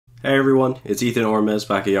Hey everyone, it's Ethan Ormes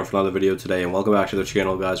back again for another video today, and welcome back to the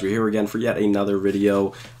channel, guys. We're here again for yet another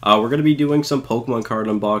video. We're going to be doing some Pokemon card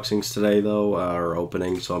unboxings today, though, or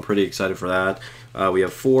openings, so I'm pretty excited for that. We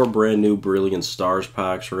have 4 brand new Brilliant Stars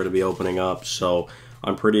packs we're going to be opening up, so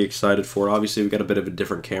I'm pretty excited for it. Obviously, we've got a bit of a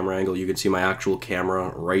different camera angle. You can see my actual camera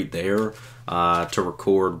right there to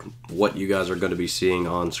record what you guys are going to be seeing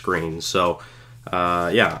on screen. So,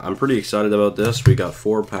 yeah, I'm pretty excited about this. We got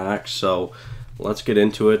 4 packs, so let's get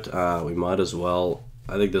into it. We might as well.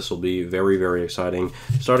 I think this will be very, very exciting.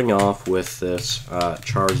 Starting off with this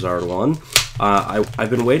Charizard one. I've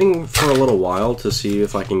been waiting for a little while to see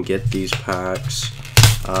if I can get these packs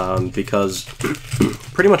because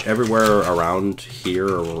pretty much everywhere around here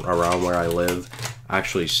or around where I live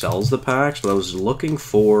actually sells the packs. But I was looking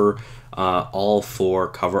for all 4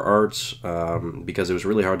 cover arts because it was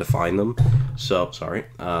really hard to find them. So, sorry.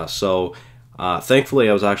 Thankfully,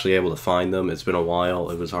 I was actually able to find them. It's been a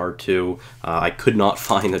while. It was hard to. I could not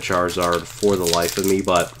find the Charizard for the life of me,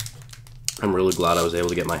 but I'm really glad I was able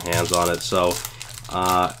to get my hands on it. So,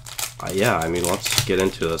 yeah, I mean, let's get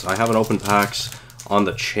into this. I haven't opened packs on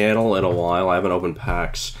the channel in a while. I haven't opened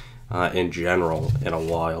packs in general in a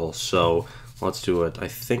while. So, let's do it. I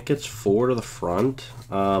think it's 4 to the front,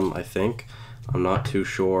 I think. I'm not too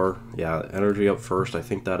sure. Yeah, energy up first. I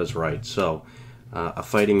think that is right. So, a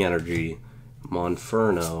Fighting Energy,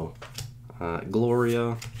 Monferno,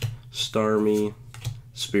 Gloria, Starmie,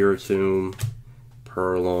 Spiritomb,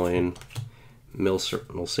 Purloin,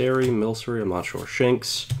 Milcery, I'm not sure,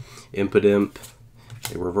 Shinx, Impidimp,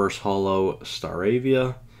 a Reverse Holo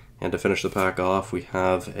Staravia, and to finish the pack off, we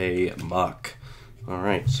have a Muck.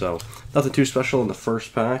 Alright, so nothing too special in the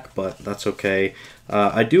first pack, but that's okay.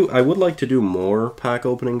 I would like to do more pack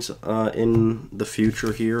openings in the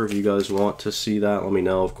future here. If you guys want to see that, let me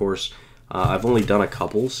know. Of course, I've only done a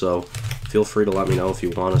couple, so feel free to let me know if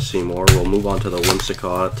you want to see more. We'll move on to the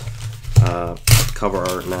Whimsicott cover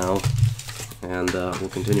art now, and we'll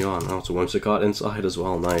continue on. Oh, it's a Whimsicott inside as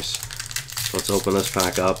well. Nice. So let's open this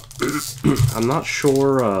pack up. I'm not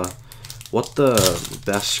sure what the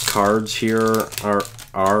best cards here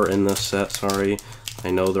are in this set, sorry.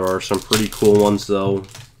 I know there are some pretty cool ones, though.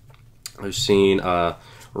 I've seen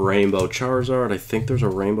Rainbow Charizard. I think there's a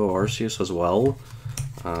Rainbow Arceus as well.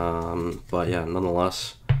 But yeah,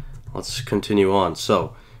 nonetheless, let's continue on.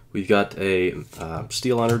 So, we've got a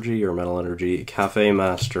Steel Energy or Metal Energy, Cafe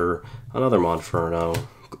Master, another Monferno,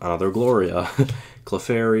 another Gloria,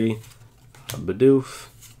 Clefairy, Bidoof,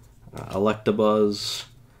 Electabuzz,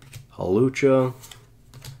 Hawlucha,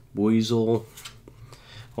 Weasel.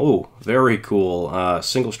 Oh, very cool.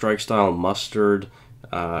 Single Strike Style Mustard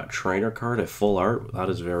trainer card at full art. That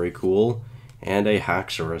is very cool. And a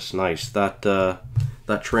Haxorus. Nice.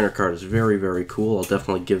 That trainer card is very, very cool. I'll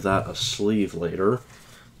definitely give that a sleeve later.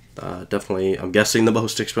 Definitely, I'm guessing the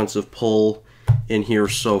most expensive pull in here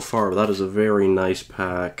so far. But that is a very nice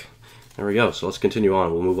pack. There we go. So let's continue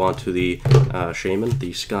on. We'll move on to the Shaman,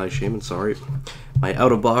 the Sky Shaman, sorry. My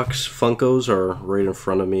out-of-box Funkos are right in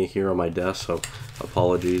front of me here on my desk, so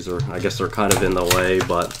apologies, or I guess they're kind of in the way,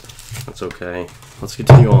 but that's okay. Let's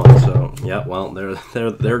continue on. So, yeah, well,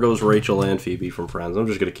 there goes Rachel and Phoebe from Friends. I'm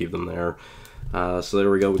just going to keep them there. So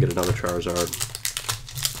there we go. We get another Charizard.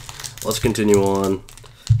 Let's continue on.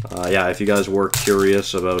 Yeah, if you guys were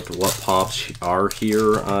curious about what pops are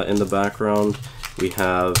here in the background, we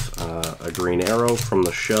have a Green Arrow from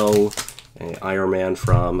the show, an Iron Man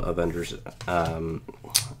from Avengers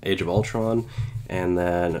Age of Ultron, and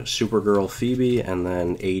then Supergirl Phoebe, and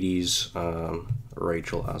then 80s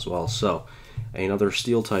Rachel as well. So, another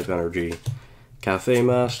Steel-type Energy, Cafe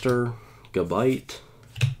Master, Gabite,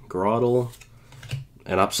 Grotle,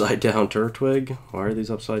 an upside-down Turtwig. Why are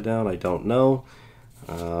these upside down? I don't know.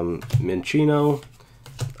 Minchino.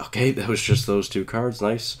 Okay, that was just those 2 cards.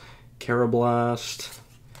 Nice. Carablast,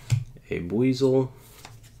 a Buizel,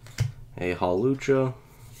 a Hawlucha,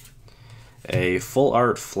 a full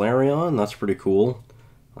art Flareon. That's pretty cool.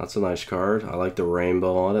 That's a nice card. I like the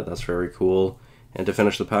rainbow on it. That's very cool. And to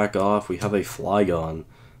finish the pack off, we have a Flygon.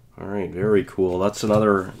 Alright, very cool. That's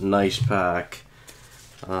another nice pack.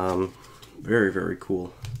 Very, very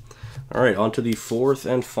cool. Alright, on to the 4th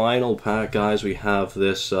and final pack, guys. We have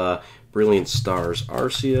this Brilliant Stars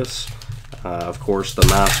Arceus. Of course, the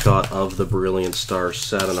mascot of the Brilliant Stars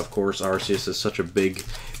set, and of course, Arceus is such a big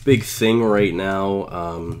thing right now.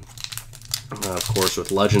 Of course,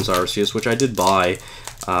 with Legends Arceus, which I did buy.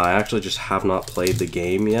 I actually just have not played the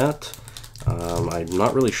game yet. I'm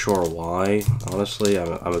not really sure why, honestly.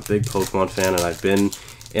 I'm a big Pokemon fan, and I've been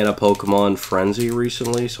in a Pokemon frenzy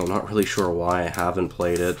recently, so I'm not really sure why I haven't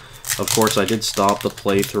played it. Of course, I did stop the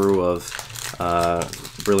playthrough of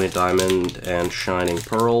Brilliant Diamond and Shining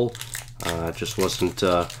Pearl. Just wasn't,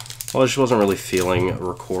 well, I just wasn't really feeling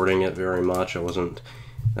recording it very much. I wasn't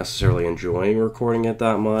necessarily enjoying recording it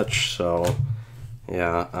that much, so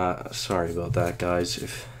yeah, sorry about that, guys.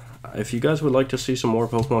 If you guys would like to see some more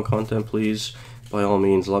Pokemon content, please, by all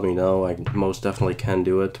means, let me know. I most definitely can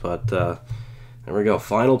do it, but there we go.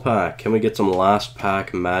 Final pack. Can we get some last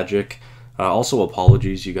pack magic? Also,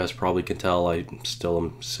 apologies. You guys probably can tell I still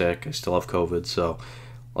am sick. I still have COVID, so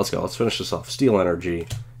let's go. Let's finish this off. Steel Energy,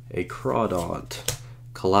 a Crawdont,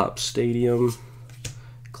 Collapse Stadium,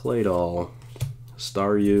 Claydol,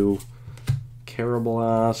 Staryu,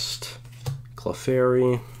 Carablast,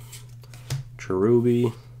 Clefairy,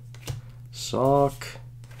 Cherubi, Sock,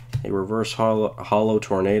 a Reverse Hollow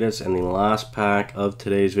Tornadus, and the last pack of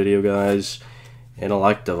today's video, guys, an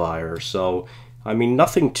Electivire. So, I mean,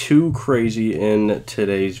 nothing too crazy in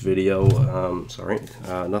today's video.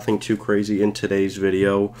 Nothing too crazy in today's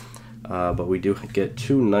video, but we do get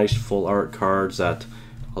two nice full art cards that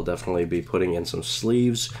I'll definitely be putting in some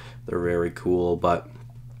sleeves. They're very cool, but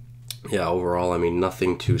yeah, overall, I mean,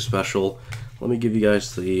 nothing too special. Let me give you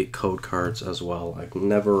guys the code cards as well. I've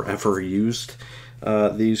never ever used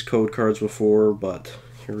these code cards before, but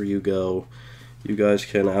here you go. You guys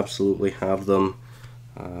can absolutely have them,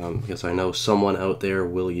 because I know someone out there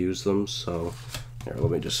will use them. So here,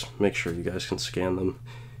 let me just make sure you guys can scan them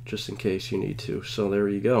just in case you need to. So there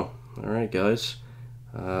you go. All right, guys.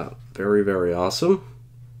 Very, very awesome.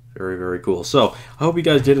 Very, very cool. So, I hope you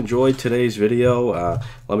guys did enjoy today's video.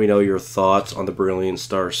 Let me know your thoughts on the Brilliant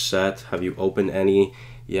Star set. Have you opened any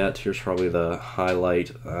yet? Here's probably the highlight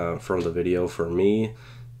from the video for me.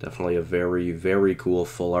 Definitely a very, very cool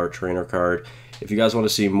full art trainer card. If you guys want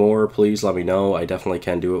to see more, please let me know. I definitely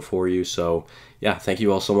can do it for you. So, yeah, thank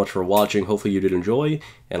you all so much for watching. Hopefully you did enjoy,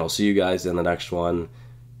 and I'll see you guys in the next one.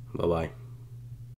 Bye-bye.